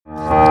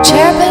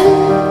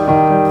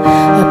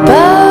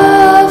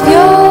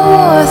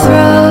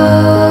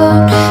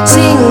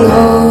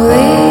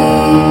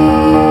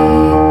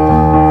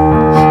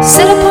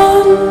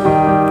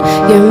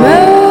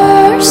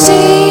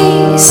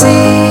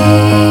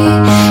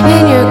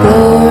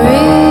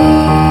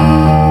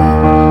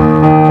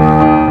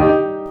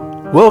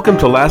Welcome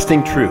to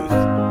Lasting Truth,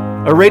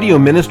 a radio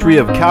ministry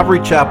of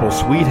Calvary Chapel,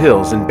 Sweet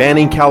Hills in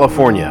Banning,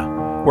 California,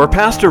 where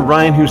Pastor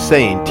Ryan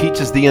Hussein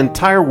teaches the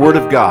entire Word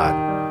of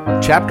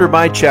God, chapter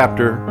by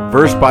chapter,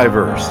 verse by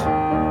verse,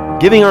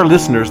 giving our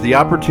listeners the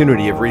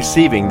opportunity of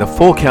receiving the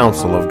full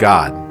counsel of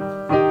God.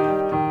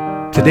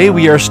 Today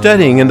we are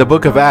studying in the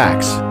book of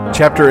Acts,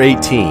 chapter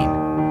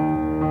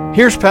 18.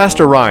 Here's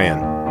Pastor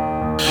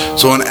Ryan.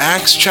 So in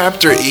Acts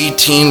chapter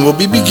 18, we'll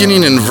be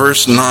beginning in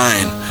verse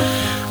 9.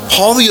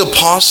 Paul the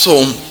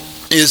Apostle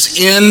is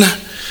in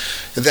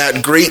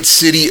that great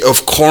city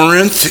of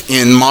Corinth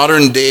in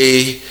modern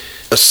day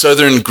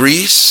southern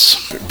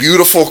Greece.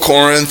 Beautiful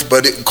Corinth,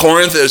 but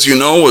Corinth, as you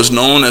know, was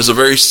known as a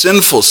very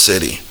sinful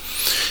city.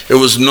 It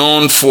was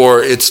known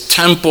for its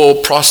temple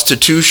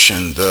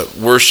prostitution. The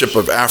worship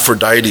of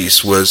Aphrodite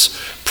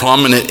was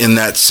prominent in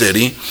that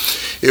city.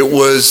 It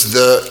was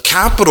the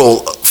capital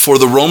for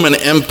the Roman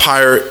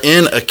Empire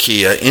in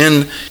Achaia,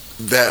 in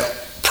that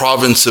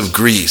province of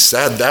Greece.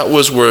 That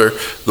was where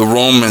the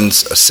Romans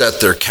set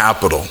their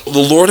capital. The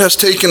Lord has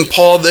taken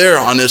Paul there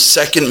on his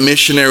second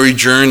missionary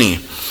journey.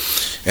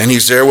 And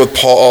he's there with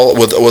Paul,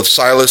 with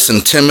Silas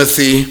and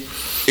Timothy.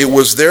 It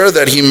was there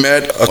that he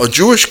met a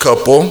Jewish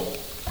couple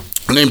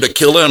named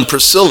Aquila and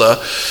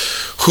Priscilla,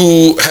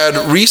 who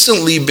had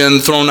recently been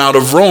thrown out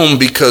of Rome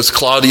because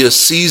Claudius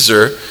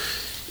Caesar,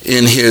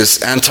 in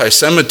his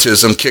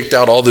anti-Semitism, kicked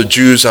out all the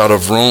Jews out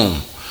of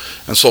Rome.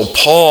 And so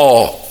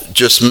Paul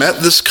just met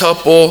this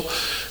couple.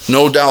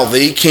 No doubt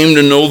they came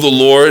to know the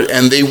Lord,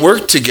 and they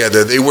worked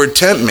together. They were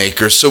tent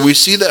makers. So we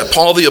see that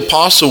Paul the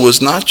Apostle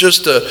was not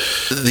just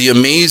the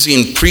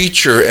amazing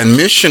preacher and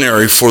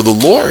missionary for the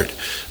Lord,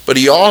 but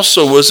he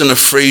also wasn't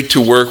afraid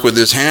to work with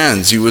his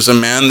hands. He was a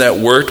man that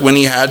worked when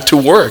he had to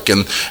work,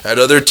 and at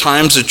other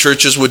times the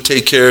churches would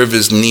take care of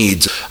his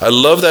needs. I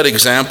love that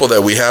example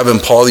that we have in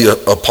Paul the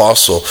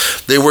Apostle.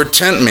 They were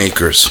tent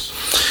makers.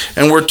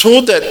 And we're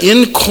told that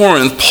in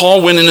Corinth,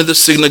 Paul went into the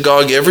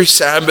synagogue every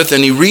Sabbath,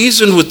 and he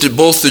reasoned with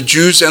both the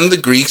Jews and the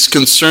Greeks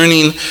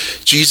concerning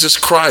Jesus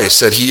Christ,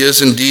 that he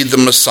is indeed the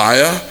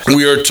Messiah.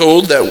 We are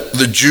told that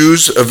the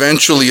Jews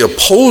eventually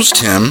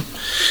opposed him,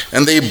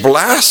 and they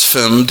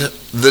blasphemed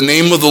the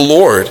name of the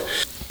Lord.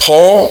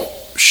 Paul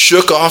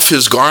shook off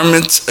his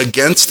garments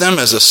against them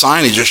as a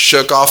sign. He just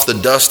shook off the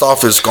dust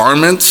off his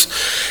garments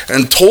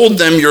and told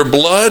them, "Your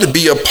blood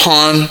be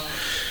upon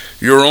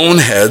your own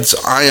heads.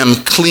 I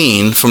am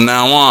clean from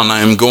now on.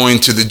 I am going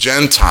to the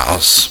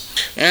Gentiles."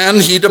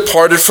 And he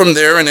departed from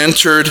there and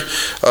entered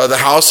the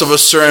house of a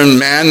certain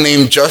man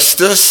named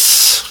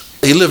Justus.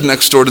 He lived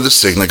next door to the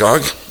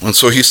synagogue, and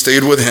so he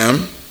stayed with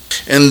him.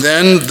 And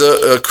then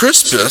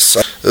Crispus,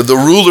 the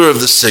ruler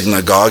of the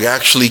synagogue,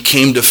 actually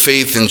came to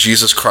faith in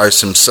Jesus Christ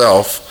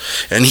himself,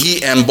 and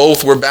he and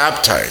both were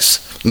baptized.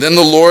 And then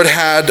the Lord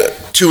had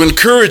to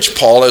encourage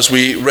Paul, as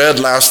we read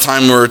last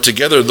time we were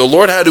together. The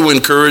Lord had to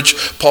encourage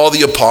Paul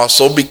the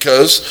Apostle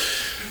because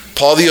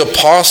Paul the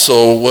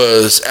Apostle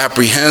was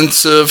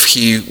apprehensive.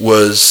 He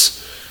was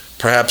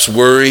perhaps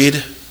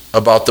worried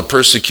about the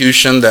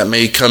persecution that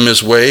may come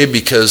his way,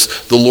 because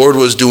the Lord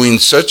was doing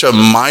such a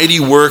mighty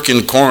work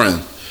in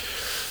Corinth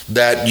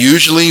that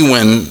usually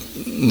when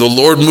the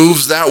Lord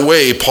moves that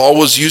way, Paul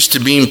was used to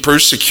being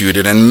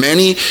persecuted, and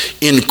many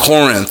in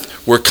Corinth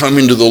were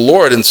coming to the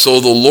Lord. And so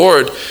the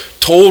Lord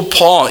told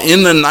Paul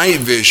in the night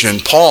vision,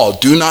 "Paul,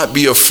 do not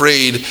be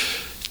afraid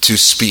to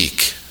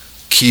speak.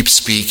 Keep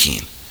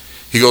speaking."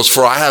 He goes,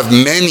 "For I have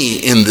many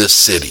in this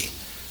city."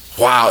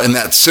 Wow, in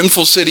that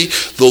sinful city,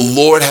 the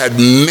Lord had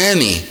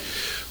many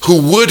who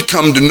would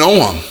come to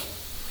know him.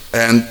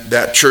 And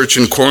that church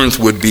in Corinth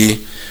would be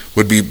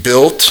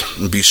built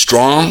and be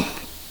strong.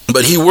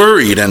 But he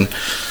worried, and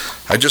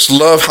I just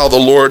love how the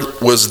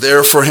Lord was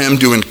there for him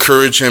to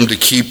encourage him to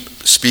keep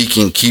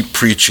speaking, keep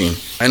preaching.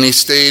 And he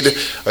stayed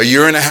a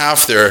year and a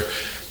half there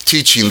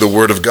teaching the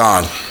Word of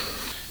God.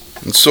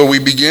 And so we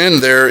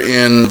begin there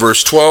in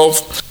verse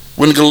 12.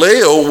 When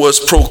Gallio was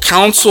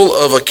proconsul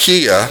of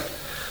Achaia,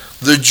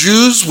 the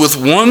Jews with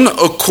one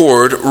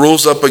accord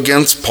rose up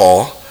against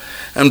Paul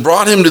and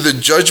brought him to the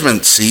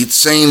judgment seat,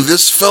 saying,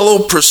 "This fellow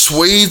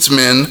persuades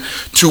men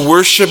to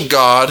worship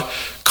God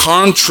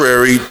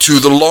contrary to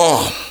the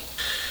law."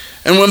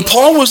 And when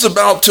Paul was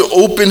about to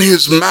open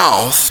his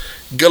mouth,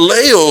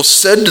 Gallio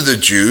said to the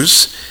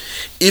Jews,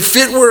 "If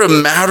it were a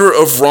matter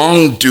of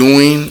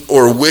wrongdoing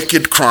or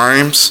wicked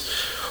crimes,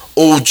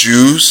 O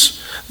Jews,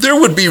 there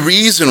would be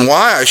reason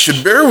why I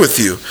should bear with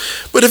you.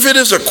 But if it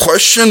is a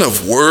question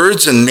of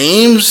words and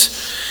names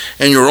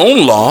and your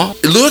own law,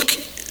 look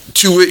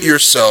to it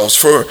yourselves,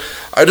 for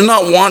I do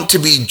not want to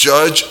be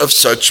judge of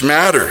such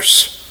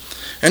matters."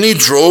 And he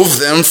drove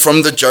them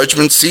from the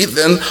judgment seat.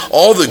 Then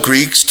all the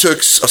Greeks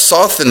took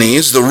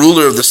Sosthenes, the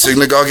ruler of the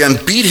synagogue,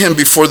 and beat him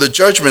before the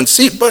judgment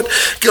seat. But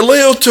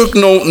Gallio took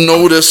no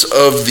notice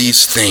of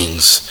these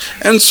things.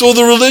 And so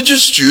the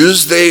religious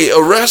Jews, they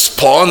arrest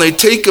Paul and they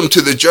take him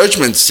to the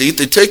judgment seat.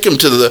 They take him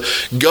to the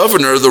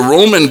governor, the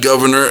Roman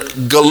governor,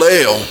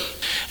 Gallio.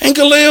 And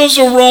Gallio's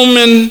a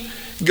Roman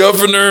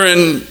governor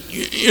and,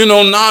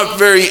 not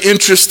very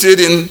interested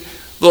in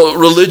the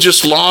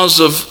religious laws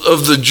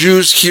of the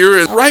Jews here.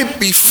 And right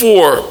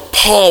before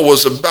Paul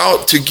was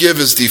about to give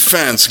his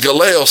defense,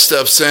 Gallio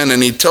steps in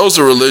and he tells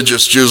the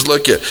religious Jews,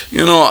 look,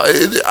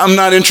 I'm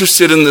not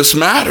interested in this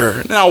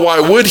matter. Now, why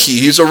would he?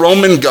 He's a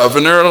Roman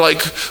governor.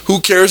 Like, who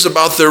cares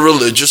about their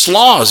religious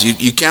laws?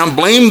 You can't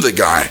blame the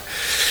guy.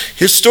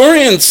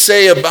 Historians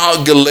say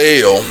about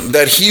Gallio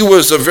that he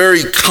was a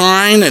very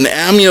kind and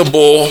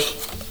amiable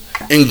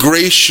and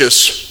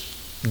gracious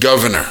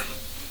governor.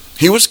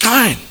 He was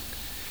kind.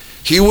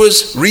 He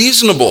was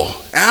reasonable,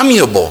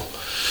 amiable.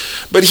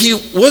 But he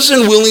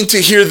wasn't willing to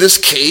hear this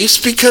case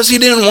because he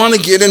didn't want to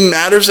get in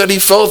matters that he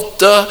felt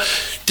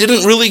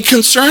didn't really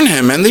concern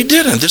him. And they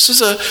didn't. This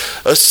is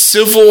a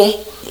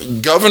civil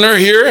governor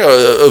here,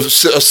 a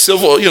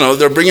civil,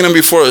 they're bringing him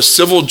before a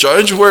civil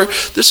judge, where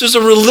this is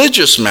a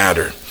religious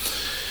matter.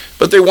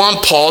 But they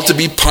want Paul to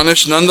be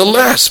punished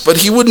nonetheless. But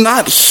he would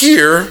not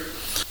hear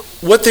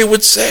what they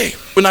would say,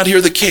 would not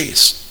hear the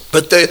case.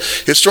 But the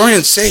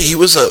historians say he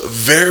was a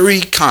very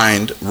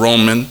kind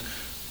Roman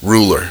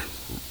ruler,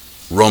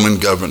 Roman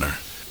governor.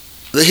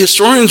 The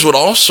historians would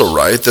also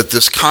write that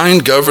this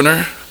kind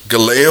governor,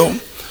 Gallio,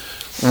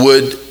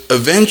 would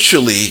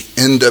eventually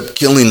end up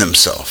killing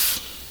himself.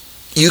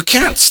 You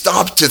can't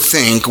stop to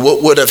think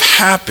what would have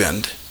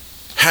happened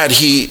had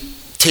he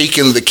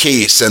taken the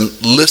case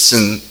and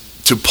listened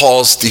to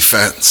Paul's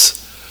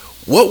defense.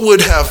 What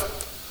would have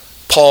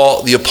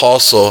Paul the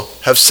apostle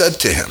have said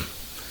to him?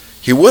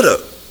 He would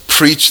have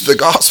preached the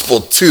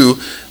gospel to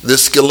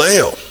this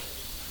Gallio.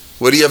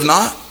 Would he have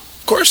not?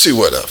 Of course he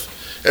would have.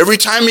 Every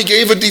time he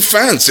gave a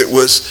defense, it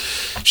was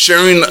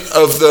sharing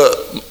of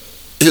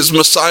his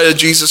Messiah,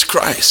 Jesus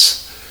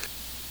Christ.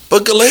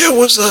 But Gallio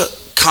was a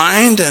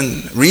kind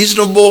and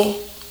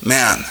reasonable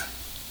man.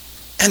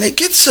 And it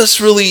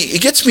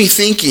gets me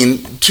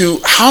thinking to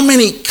how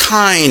many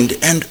kind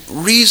and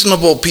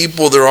reasonable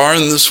people there are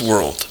in this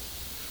world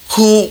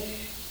who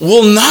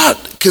will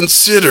not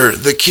consider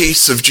the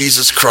case of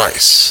Jesus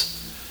Christ,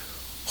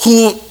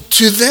 who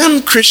to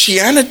them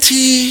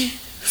Christianity,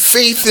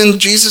 faith in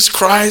Jesus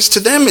Christ, to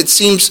them it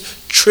seems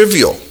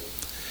trivial.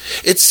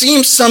 It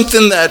seems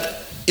something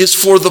that is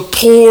for the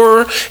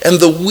poor and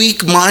the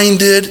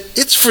weak-minded.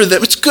 It's for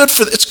them. It's good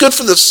for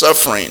the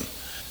suffering.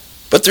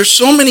 But there's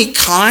so many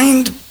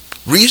kind,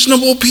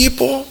 reasonable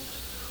people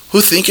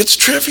who think it's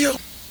trivial,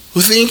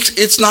 who think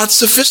it's not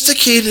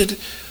sophisticated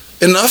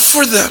enough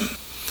for them.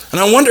 And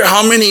I wonder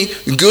how many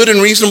good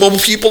and reasonable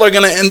people are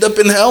going to end up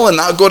in hell and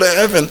not go to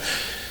heaven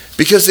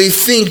because they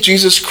think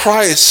Jesus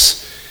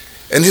Christ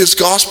and his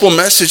gospel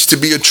message to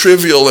be a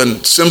trivial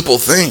and simple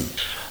thing.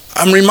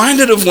 I'm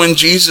reminded of when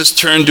Jesus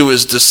turned to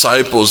his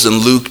disciples in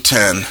Luke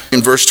 10,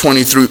 in verse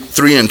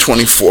 23 and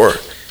 24.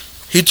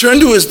 He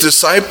turned to his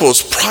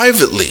disciples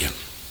privately,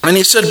 and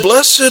he said,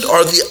 "Blessed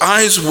are the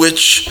eyes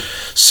which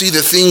see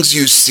the things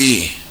you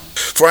see.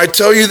 For I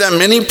tell you that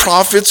many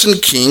prophets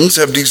and kings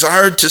have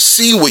desired to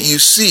see what you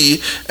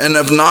see and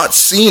have not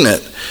seen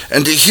it,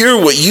 and to hear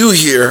what you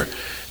hear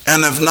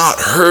and have not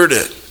heard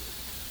it."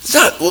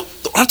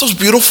 Aren't those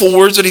beautiful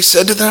words that he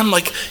said to them?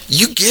 Like,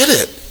 you get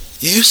it.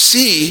 You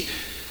see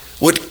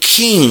what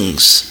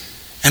kings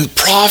and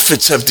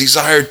prophets have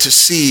desired to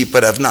see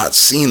but have not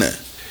seen it.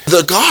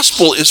 The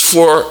gospel is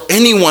for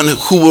anyone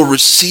who will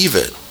receive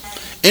it.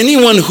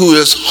 Anyone who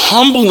is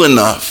humble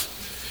enough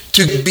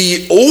to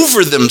be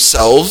over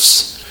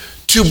themselves,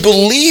 to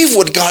believe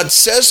what God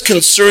says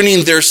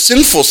concerning their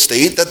sinful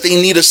state, that they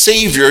need a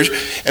Savior,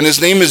 and his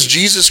name is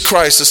Jesus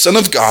Christ, the Son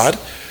of God,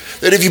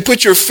 that if you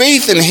put your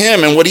faith in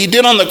him and what he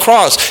did on the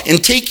cross in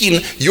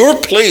taking your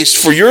place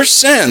for your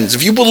sins,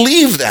 if you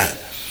believe that,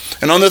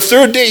 and on the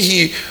third day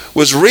he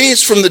was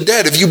raised from the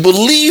dead, if you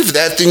believe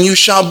that, then you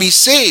shall be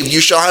saved. You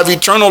shall have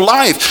eternal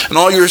life, and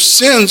all your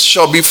sins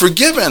shall be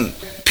forgiven.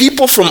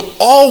 People from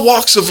all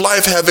walks of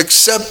life have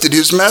accepted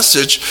his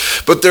message,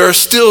 but there are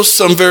still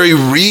some very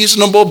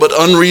reasonable but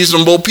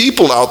unreasonable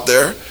people out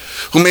there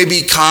who may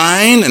be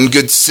kind and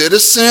good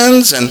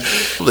citizens, and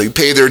they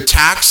pay their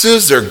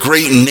taxes, they're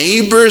great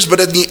neighbors, but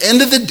at the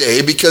end of the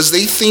day, because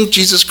they think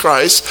Jesus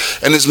Christ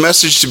and his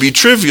message to be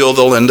trivial,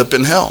 they'll end up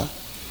in hell.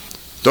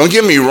 Don't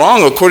get me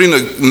wrong, according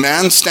to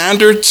man's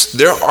standards,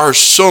 there are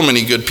so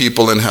many good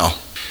people in hell.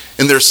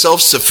 In their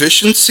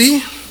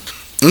self-sufficiency,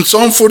 in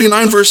Psalm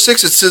 49 verse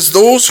 6, it says,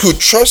 "Those who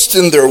trust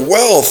in their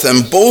wealth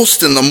and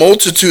boast in the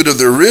multitude of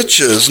their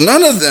riches,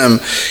 none of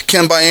them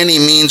can by any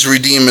means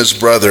redeem his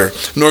brother,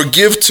 nor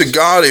give to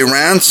God a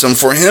ransom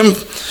for him,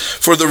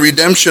 for the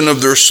redemption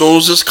of their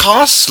souls is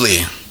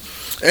costly.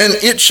 And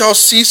it shall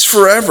cease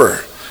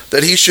forever,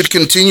 that he should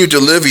continue to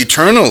live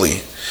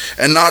eternally,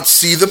 and not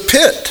see the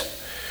pit.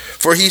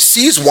 For he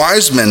sees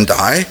wise men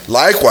die,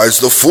 likewise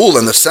the fool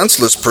and the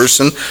senseless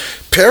person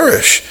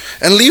perish,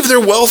 and leave their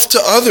wealth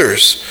to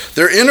others.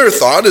 Their inner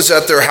thought is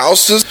that their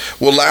houses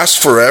will last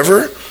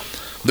forever,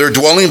 their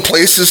dwelling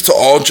places to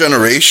all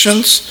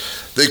generations.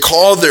 They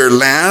call their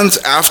lands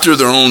after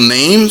their own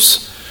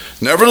names.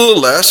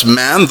 Nevertheless,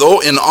 man,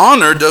 though in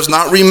honor, does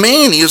not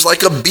remain. He is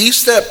like a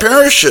beast that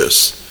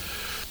perishes."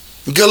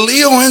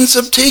 Gallio ends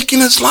up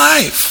taking his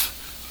life.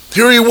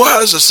 Here he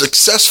was, a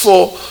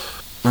successful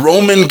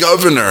Roman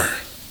governor,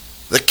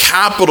 the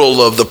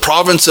capital of the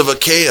province of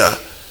Achaia.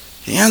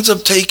 He ends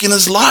up taking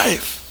his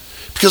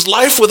life. Because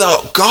life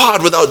without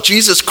God, without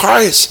Jesus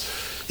Christ,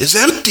 is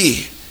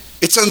empty.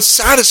 It's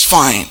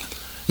unsatisfying.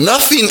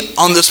 Nothing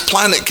on this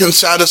planet can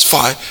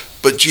satisfy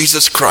but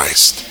Jesus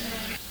Christ.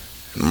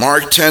 In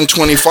Mark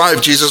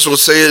 10:25, Jesus will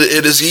say,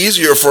 it is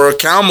easier for a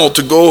camel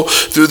to go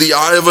through the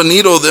eye of a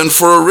needle than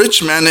for a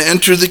rich man to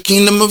enter the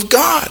kingdom of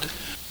God.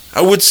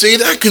 I would say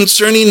that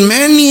concerning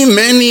many,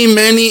 many,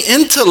 many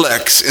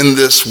intellects in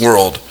this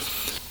world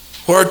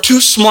who are too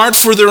smart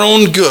for their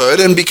own good,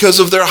 and because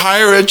of their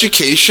higher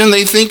education,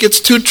 they think it's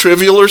too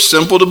trivial or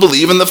simple to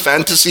believe in the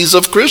fantasies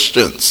of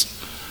Christians.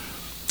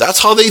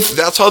 That's how they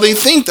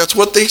think. That's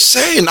what they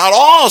say. Not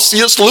all.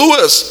 C.S.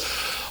 Lewis,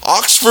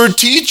 Oxford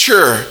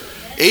teacher,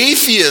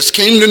 atheist,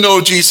 came to know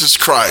Jesus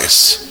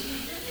Christ.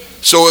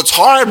 So it's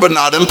hard but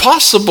not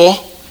impossible.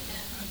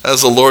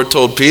 As the Lord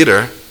told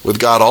Peter, with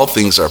God all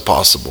things are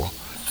possible.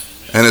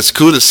 And it's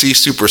cool to see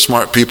super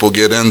smart people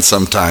get in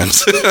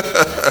sometimes.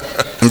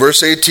 In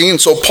verse 18,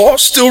 so Paul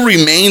still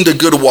remained a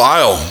good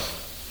while.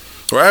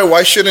 Right?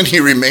 Why shouldn't he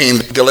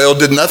remain? Gallio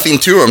did nothing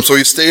to him, so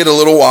he stayed a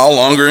little while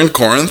longer in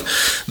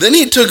Corinth. Then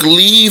he took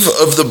leave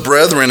of the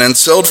brethren and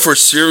sailed for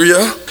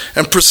Syria,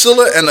 and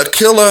Priscilla and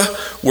Aquila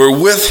were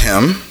with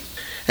him.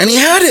 And he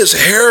had his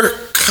hair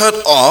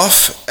cut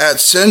off at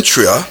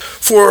Cenchrea,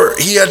 for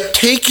he had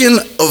taken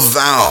a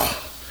vow.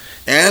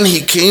 And he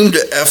came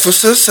to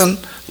Ephesus and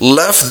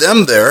left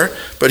them there,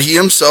 but he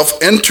himself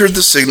entered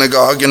the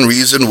synagogue and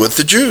reasoned with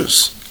the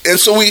Jews. And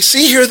so we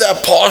see here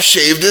that Paul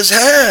shaved his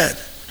head.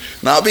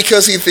 Not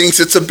because he thinks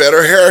it's a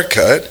better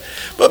haircut,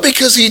 but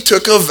because he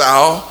took a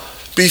vow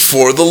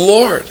before the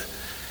Lord.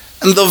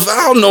 And the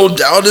vow, no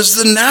doubt, is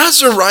the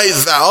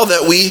Nazirite vow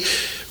that we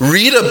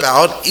read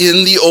about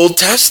in the Old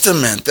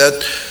Testament,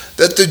 that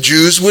the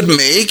Jews would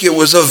make. It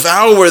was a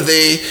vow where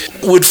they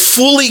would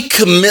fully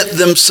commit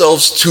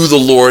themselves to the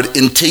Lord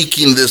in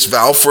taking this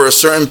vow for a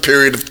certain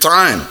period of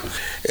time.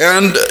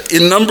 And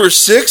in number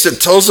 6, it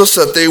tells us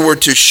that they were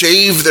to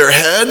shave their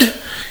head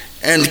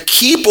and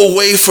keep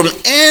away from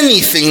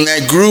anything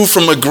that grew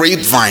from a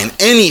grapevine,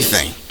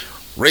 anything.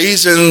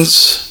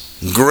 Raisins,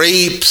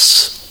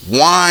 grapes,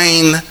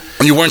 wine.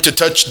 You weren't to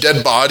touch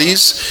dead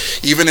bodies.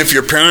 Even if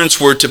your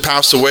parents were to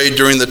pass away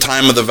during the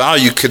time of the vow,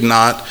 you could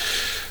not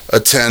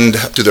attend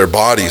to their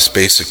bodies,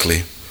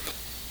 basically.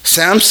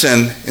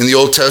 Samson, in the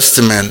Old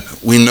Testament,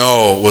 we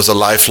know was a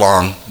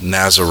lifelong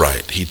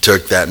Nazirite. He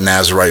took that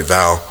Nazirite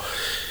vow.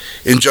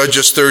 In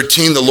Judges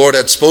 13, the Lord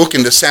had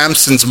spoken to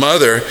Samson's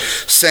mother,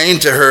 saying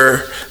to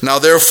her, now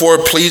therefore,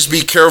 please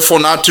be careful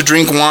not to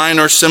drink wine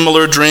or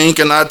similar drink,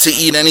 and not to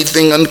eat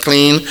anything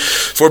unclean.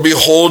 For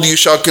behold, you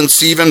shall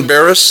conceive and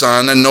bear a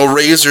son, and no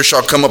razor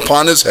shall come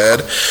upon his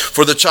head.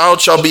 For the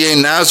child shall be a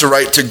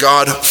Nazirite to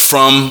God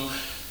from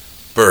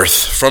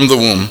birth, from the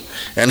womb.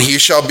 And he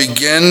shall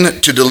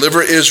begin to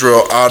deliver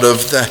Israel out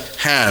of the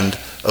hand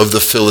of the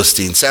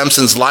Philistines.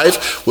 Samson's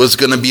life was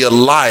going to be a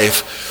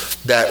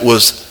life that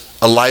was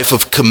a life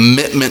of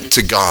commitment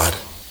to God.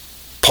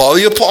 Paul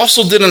the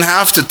Apostle didn't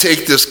have to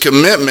take this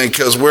commitment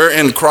because we're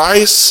in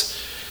Christ.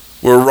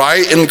 We're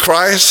right in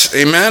Christ.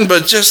 Amen.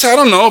 But just, I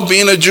don't know,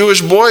 being a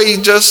Jewish boy, he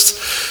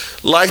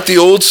just liked the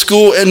old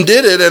school and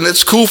did it. And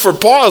it's cool for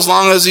Paul as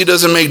long as he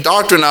doesn't make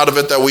doctrine out of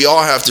it that we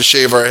all have to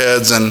shave our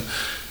heads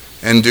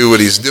and do what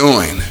he's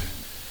doing.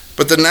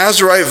 But the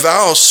Nazirite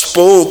vow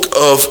spoke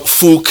of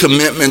full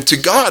commitment to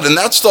God. And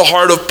that's the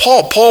heart of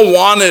Paul. Paul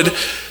wanted,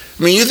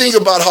 I mean, you think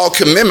about how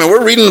commitment,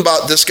 we're reading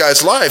about this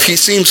guy's life. He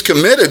seems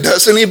committed,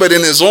 doesn't he? But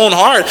in his own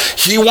heart,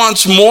 he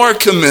wants more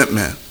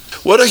commitment.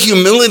 What a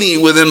humility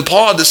within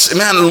Paul to say,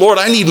 man, Lord,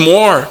 I need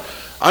more.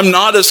 I'm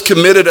not as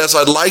committed as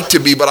I'd like to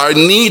be, but I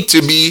need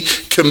to be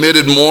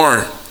committed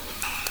more.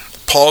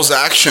 Paul's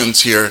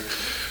actions here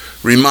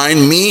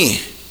remind me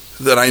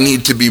that I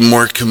need to be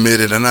more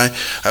committed. And I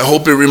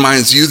hope it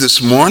reminds you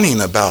this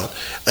morning about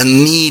a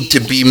need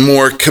to be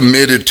more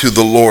committed to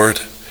the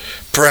Lord.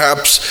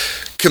 Perhaps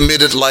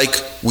committed like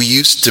we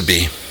used to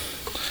be.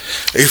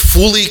 A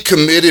fully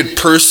committed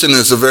person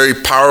is a very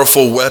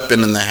powerful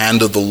weapon in the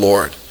hand of the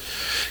Lord.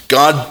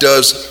 God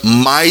does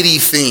mighty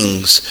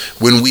things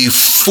when we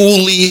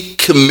fully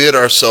commit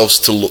ourselves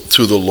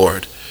to the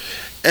Lord.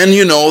 And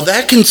you know,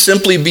 that can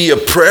simply be a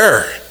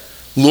prayer.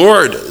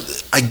 Lord,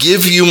 I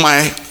give you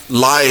my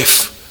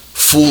life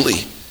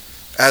fully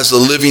as a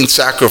living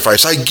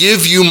sacrifice. I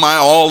give you my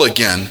all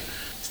again.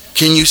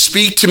 Can you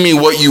speak to me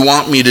what you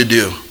want me to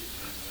do?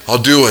 I'll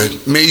do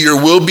it. May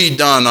your will be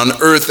done on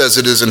earth as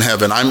it is in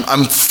heaven.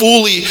 I'm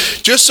fully,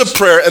 just a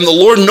prayer, and the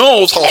Lord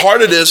knows how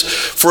hard it is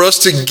for us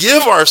to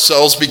give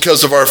ourselves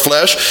because of our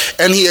flesh,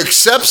 and he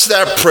accepts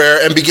that prayer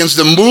and begins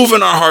to move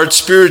in our hearts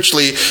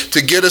spiritually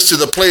to get us to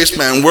the place,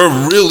 man,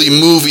 we're really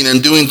moving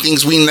and doing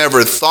things we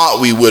never thought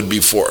we would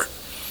before.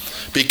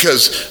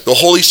 because the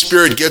Holy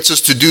Spirit gets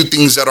us to do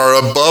things that are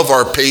above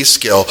our pay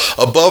scale,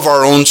 above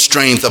our own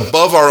strength,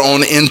 above our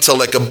own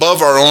intellect,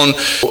 above our own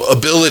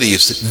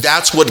abilities.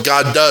 That's what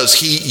God does.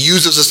 He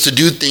uses us to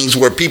do things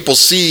where people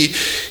see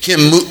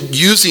him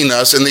using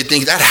us and they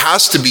think that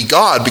has to be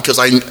God, because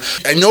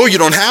I know you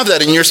don't have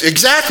that in yours.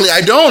 Exactly,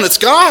 I don't. It's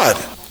God.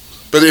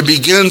 But it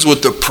begins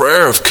with the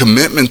prayer of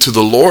commitment to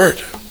the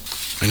Lord,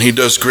 and he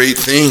does great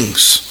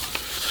things.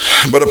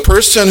 But a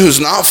person who's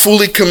not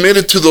fully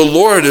committed to the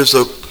Lord is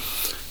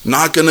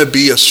not going to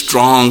be a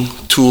strong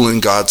tool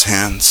in God's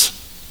hands.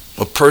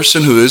 A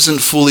person who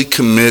isn't fully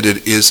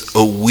committed is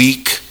a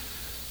weak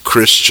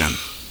Christian.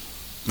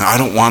 Now, I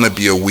don't want to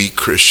be a weak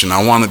Christian.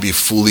 I want to be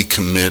fully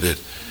committed.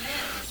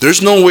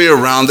 There's no way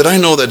around it. I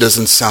know that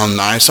doesn't sound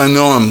nice. I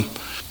know I'm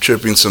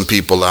tripping some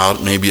people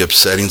out, maybe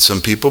upsetting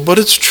some people, but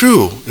it's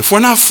true. If we're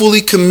not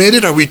fully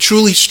committed, are we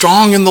truly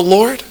strong in the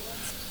Lord?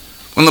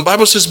 When the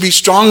Bible says be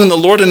strong in the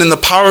Lord and in the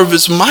power of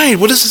his might,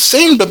 what is it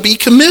saying but be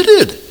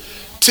committed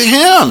to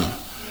him,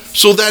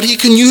 so that he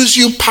can use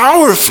you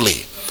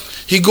powerfully.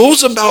 He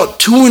goes about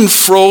to and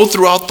fro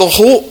throughout the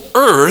whole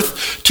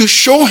earth to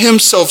show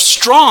himself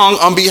strong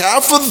on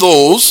behalf of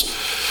those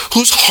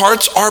whose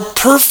hearts are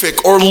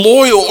perfect or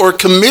loyal or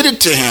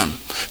committed to him.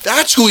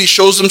 That's who he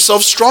shows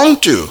himself strong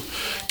to.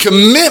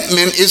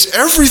 Commitment is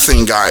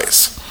everything,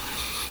 guys.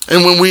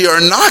 And when we are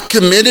not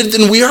committed,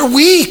 then we are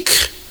weak.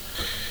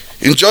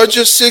 In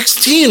Judges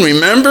 16,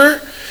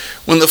 remember?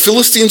 When the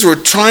Philistines were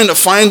trying to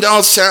find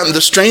out the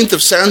strength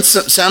of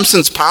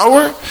Samson's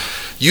power,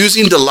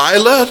 using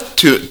Delilah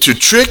to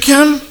trick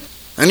him.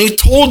 And he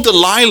told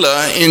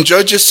Delilah in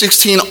Judges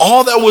 16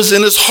 all that was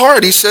in his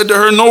heart. He said to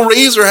her, "No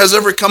razor has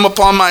ever come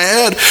upon my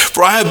head,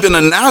 for I have been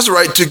a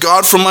Nazirite to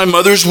God from my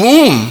mother's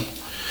womb.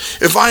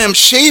 If I am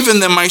shaven,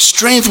 then my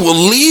strength will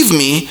leave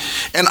me,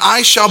 and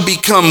I shall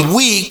become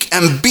weak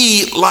and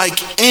be like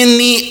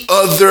any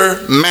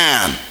other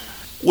man."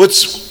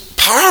 What's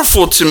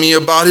powerful to me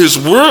about his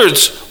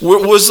words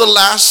was the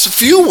last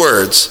few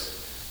words.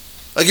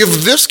 Like,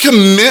 if this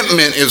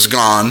commitment is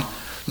gone,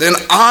 then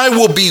I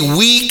will be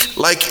weak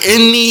like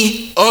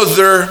any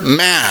other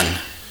man.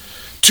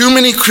 Too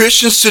many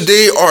Christians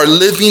today are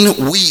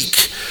living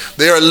weak.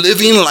 They are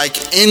living like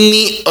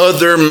any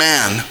other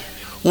man.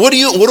 What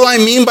do I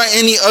mean by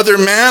any other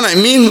man? I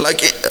mean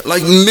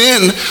like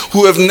men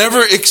who have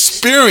never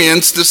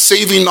experienced the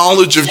saving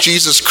knowledge of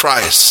Jesus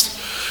Christ.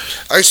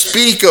 I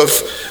speak of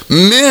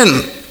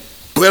men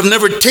who have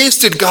never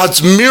tasted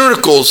God's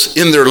miracles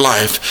in their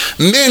life.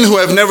 Men who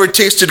have never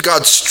tasted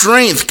God's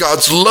strength,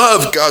 God's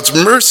love, God's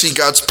mercy,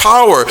 God's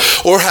power,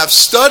 or have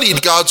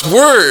studied God's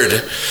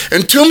word.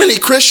 And too many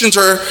Christians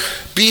are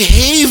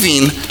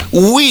behaving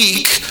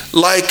weak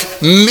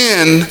like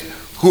men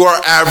who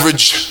are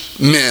average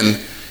men,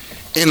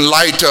 in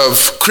light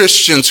of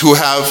Christians who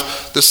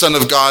have the Son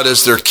of God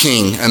as their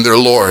King and their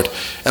Lord,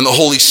 and the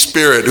Holy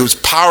Spirit who's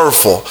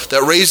powerful,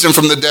 that raised him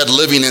from the dead,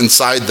 living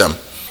inside them.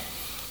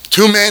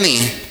 Too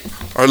many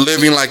are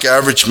living like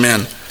average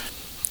men.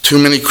 Too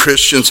many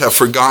Christians have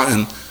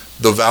forgotten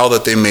the vow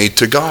that they made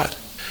to God.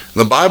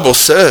 The Bible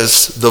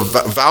says the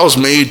vows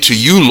made to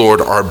you, Lord,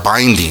 are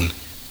binding.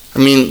 I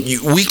mean,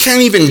 we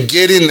can't even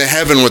get into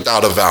heaven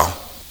without a vow,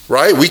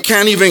 right? We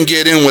can't even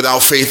get in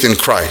without faith in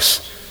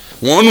Christ.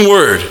 One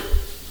word: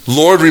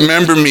 Lord,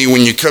 remember me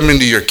when you come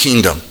into your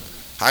kingdom.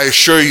 I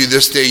assure you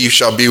this day you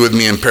shall be with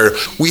me in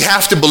paradise. We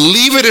have to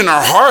believe it in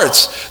our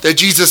hearts that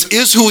Jesus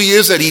is who he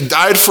is, that he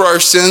died for our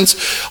sins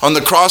on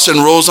the cross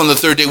and rose on the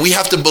third day. We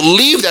have to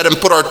believe that and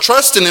put our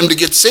trust in him to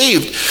get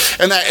saved.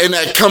 And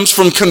that comes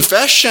from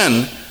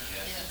confession.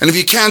 And if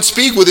you can't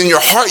speak within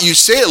your heart, you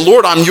say it: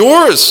 Lord, I'm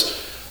yours.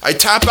 I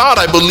tap out.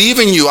 I believe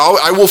in you.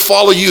 I will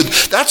follow you.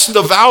 That's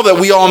the vow that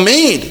we all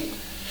made.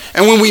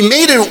 And when we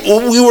made it,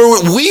 we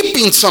were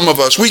weeping, some of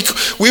us.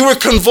 We were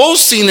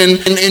convulsing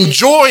in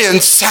joy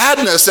and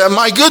sadness that,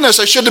 my goodness,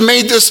 I should have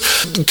made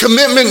this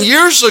commitment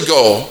years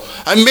ago.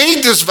 I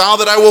made this vow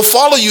that I will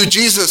follow you,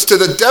 Jesus, to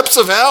the depths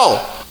of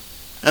hell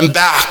and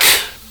back.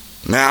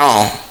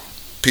 Now,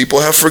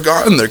 people have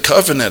forgotten their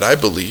covenant, I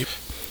believe.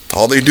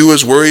 All they do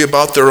is worry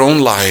about their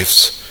own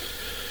lives.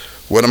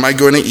 What am I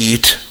going to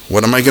eat?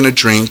 What am I going to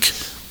drink?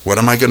 What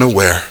am I going to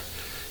wear?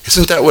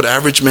 Isn't that what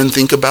average men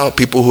think about?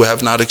 People who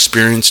have not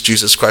experienced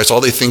Jesus Christ, all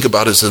they think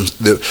about is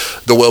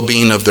the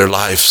well-being of their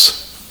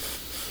lives.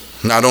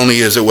 Not only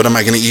is it, what am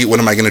I going to eat? What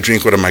am I going to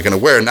drink? What am I going to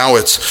wear? Now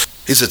it's,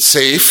 is it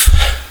safe?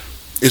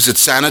 Is it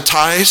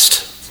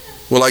sanitized?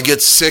 Will I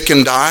get sick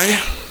and die?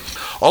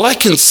 All I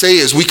can say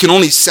is we can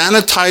only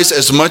sanitize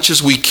as much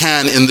as we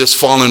can in this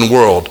fallen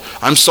world.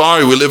 I'm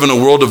sorry, we live in a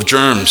world of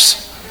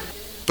germs.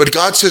 But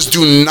God says,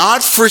 do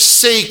not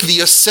forsake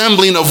the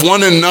assembling of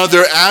one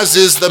another, as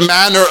is the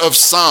manner of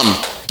some.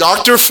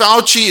 Dr.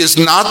 Fauci is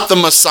not the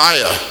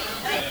Messiah.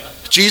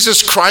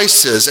 Jesus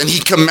Christ is, and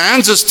he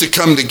commands us to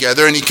come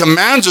together, and he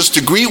commands us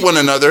to greet one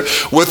another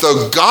with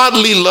a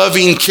godly,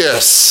 loving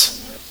kiss.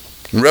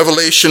 In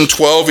Revelation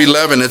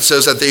 12:11, it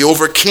says that they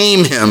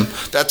overcame him,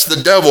 that's the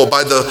devil,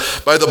 by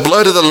the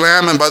blood of the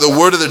Lamb and by the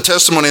word of their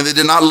testimony. And they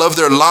did not love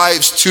their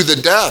lives to the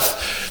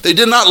death. They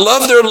did not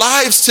love their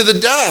lives to the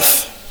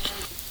death.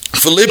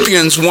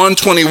 Philippians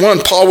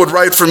 1:21, Paul would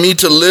write, for me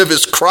to live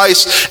is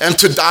Christ and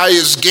to die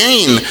is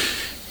gain.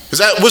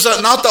 Was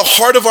that not the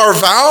heart of our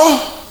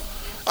vow?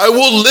 I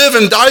will live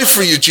and die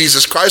for you,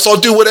 Jesus Christ. I'll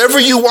do whatever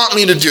you want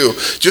me to do.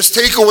 Just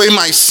take away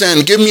my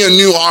sin. Give me a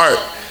new heart.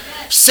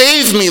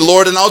 Save me,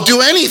 Lord, and I'll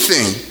do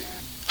anything.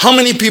 How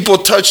many people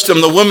touched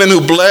him? The woman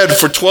who bled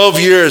for 12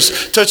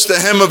 years touched the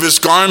hem of his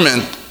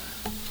garment.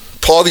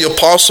 Paul the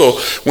apostle,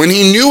 when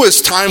he knew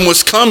his time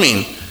was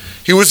coming,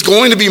 he was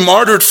going to be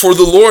martyred for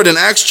the Lord. In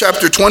Acts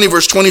chapter 20,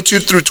 verse 22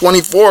 through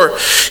 24,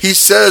 he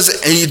says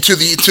to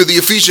the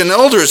Ephesian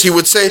elders, he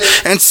would say,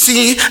 and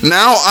see,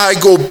 now I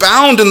go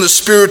bound in the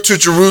Spirit to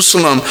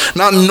Jerusalem,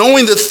 not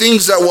knowing the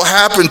things that will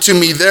happen to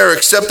me there,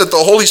 except that the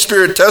Holy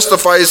Spirit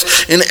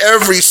testifies in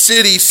every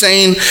city,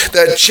 saying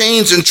that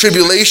chains and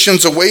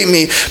tribulations await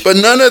me. But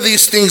none of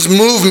these things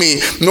move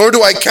me, nor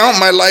do I count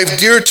my life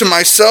dear to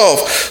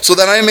myself, so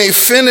that I may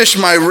finish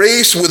my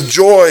race with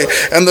joy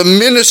and the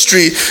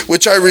ministry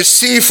which I received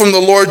from the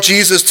Lord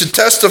Jesus to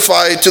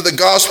testify to the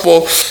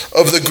gospel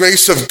of the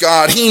grace of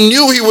God. He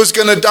knew he was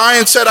going to die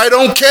and said, I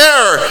don't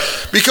care,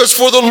 because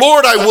for the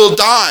Lord I will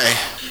die.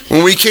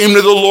 When we came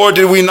to the Lord,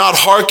 did we not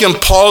hearken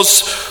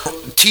Paul's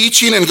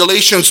teaching in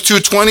Galatians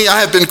 2:20?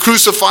 I have been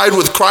crucified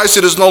with Christ.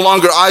 It is no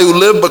longer I who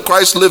live, but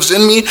Christ lives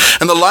in me.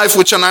 And the life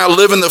which I now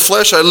live in the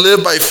flesh, I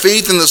live by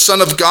faith in the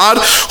Son of God,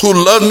 who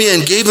loved me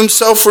and gave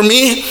himself for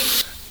me.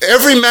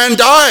 Every man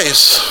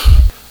dies,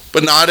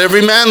 but not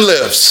every man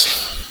lives.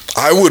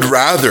 I would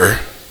rather,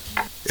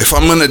 if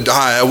I'm going to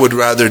die, I would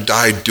rather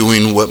die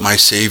doing what my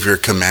Savior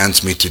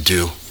commands me to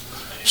do.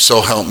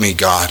 So help me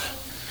God.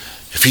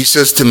 If he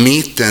says to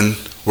meet, then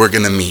we're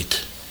going to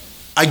meet.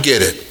 I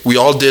get it. We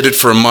all did it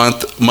for a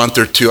month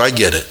or two. I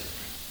get it.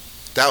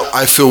 That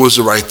I feel was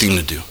the right thing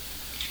to do.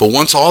 But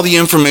once all the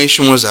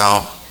information was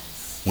out,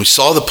 we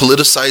saw the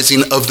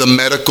politicizing of the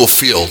medical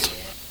field.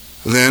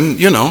 Then,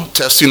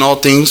 testing all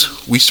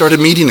things, we started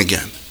meeting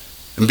again.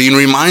 And being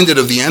reminded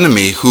of the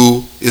enemy,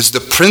 who is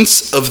the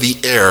prince of the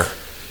air.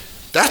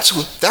 That's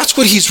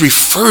what he's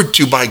referred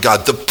to by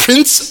God, the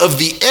prince of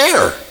the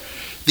air.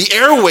 The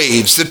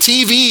airwaves, the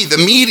TV, the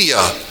media.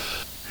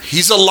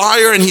 He's a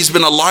liar, and he's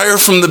been a liar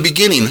from the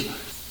beginning.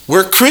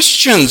 We're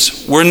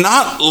Christians. We're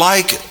not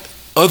like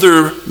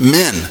other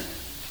men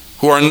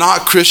who are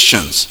not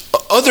Christians.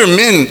 Other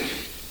men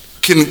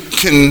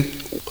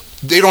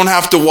they don't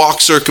have to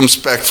walk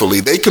circumspectly.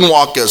 They can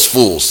walk as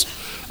fools,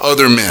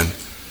 other men.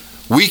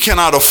 We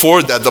cannot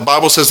afford that. The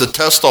Bible says to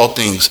test all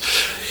things,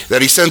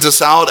 that he sends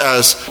us out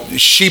as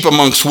sheep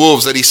amongst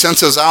wolves, that he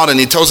sends us out and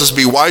he tells us to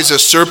be wise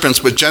as serpents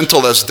but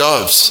gentle as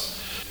doves.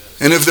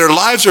 And if their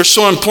lives are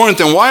so important,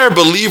 then why are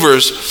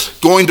believers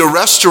going to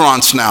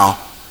restaurants now?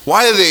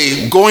 Why are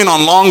they going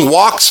on long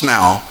walks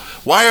now?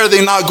 Why are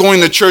they not going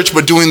to church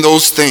but doing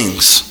those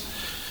things?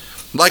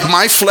 Like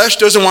my flesh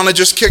doesn't want to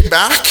just kick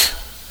back?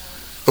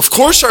 Of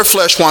course our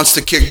flesh wants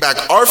to kick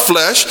back. Our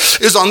flesh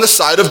is on the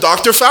side of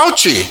Dr.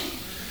 Fauci,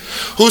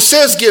 who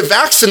says get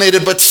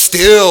vaccinated but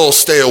still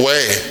stay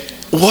away.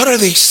 What are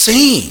they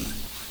saying?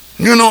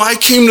 I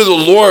came to the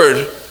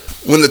Lord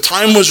when the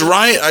time was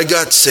right. I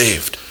got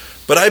saved.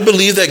 But I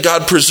believe that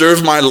God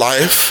preserved my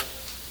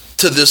life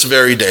to this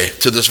very day,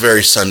 to this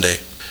very Sunday.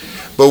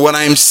 But what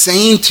I'm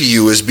saying to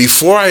you is,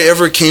 before I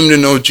ever came to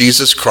know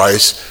Jesus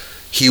Christ,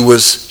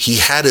 he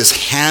had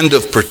his hand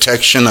of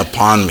protection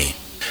upon me.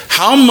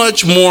 How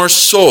much more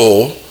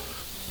so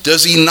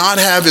does he not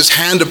have his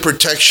hand of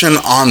protection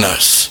on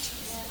us?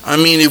 I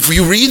mean, if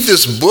you read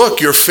this book,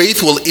 your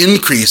faith will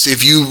increase.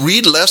 If you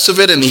read less of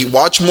it and you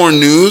watch more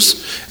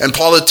news and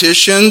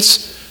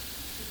politicians,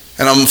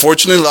 and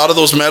unfortunately a lot of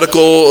those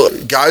medical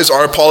guys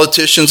are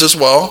politicians as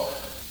well,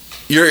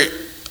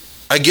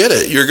 I get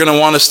it. You're going to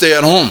want to stay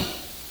at home.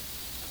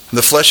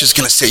 The flesh is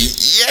going to say,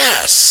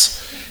 yes.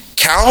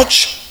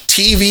 Couch,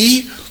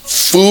 TV,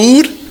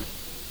 food,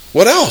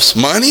 what else?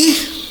 Money?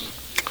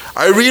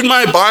 I read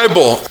my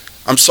Bible.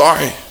 I'm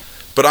sorry,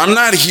 but I'm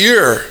not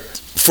here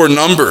for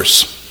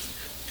numbers.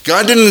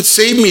 God didn't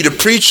save me to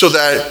preach so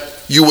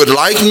that you would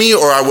like me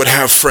or I would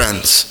have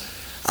friends.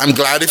 I'm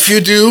glad if you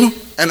do,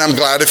 and I'm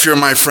glad if you're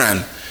my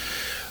friend.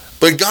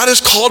 But God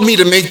has called me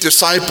to make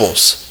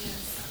disciples.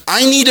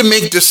 I need to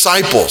make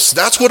disciples.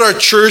 That's what our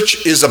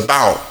church is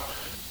about.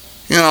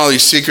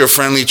 These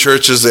seeker-friendly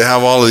churches, they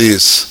have all of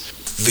these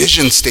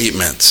vision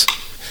statements.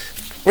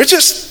 We're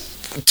just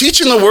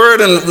teaching the word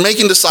and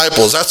making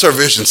disciples. That's our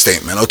vision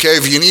statement, okay?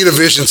 If you need a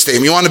vision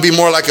statement, you want to be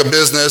more like a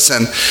business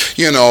and,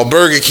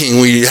 Burger King,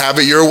 we have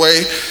it your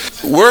way.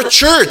 We're a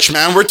church,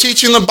 man. We're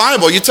teaching the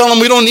Bible. You tell them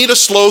we don't need a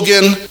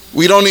slogan.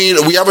 We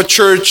have a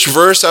church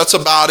verse. That's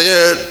about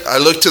it. I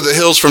look to the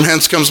hills, from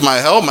hence comes my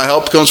help. My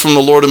help comes from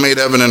the Lord who made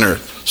heaven and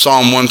earth.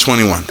 Psalm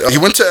 121. He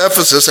went to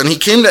Ephesus, and he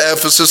came to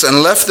Ephesus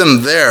and left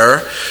them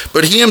there,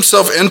 but he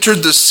himself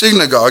entered the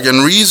synagogue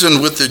and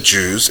reasoned with the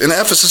Jews in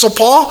Ephesus. So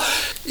Paul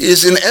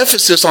is in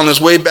Ephesus on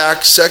his way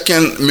back,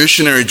 second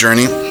missionary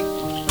journey.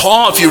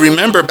 Paul, if you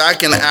remember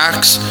back in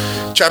Acts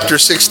chapter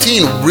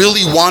 16,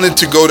 really wanted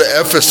to go to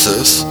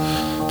Ephesus,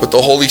 but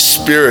the Holy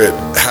Spirit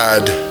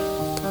had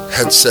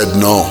said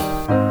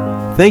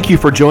no. Thank you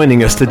for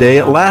joining us today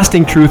at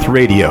Lasting Truth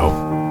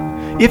Radio.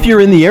 If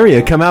you're in the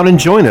area, come out and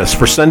join us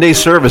for Sunday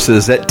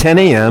services at 10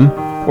 a.m.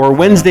 or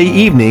Wednesday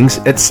evenings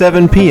at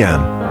 7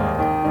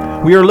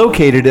 p.m. We are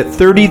located at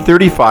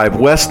 3035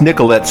 West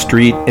Nicollet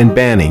Street in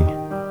Banning.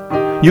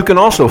 You can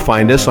also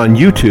find us on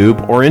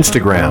YouTube or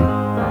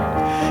Instagram.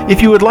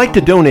 If you would like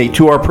to donate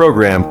to our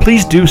program,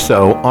 please do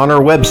so on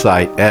our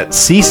website at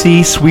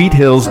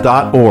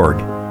ccsweethills.org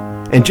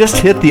and just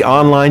hit the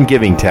online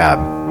giving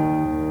tab.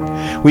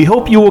 We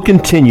hope you will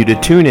continue to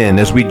tune in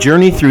as we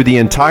journey through the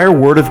entire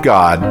Word of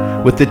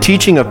God with the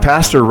teaching of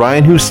Pastor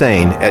Ryan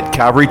Hussein at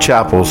Calvary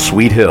Chapel,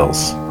 Sweet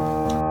Hills.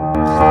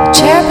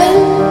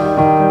 Cherubim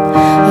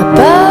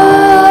above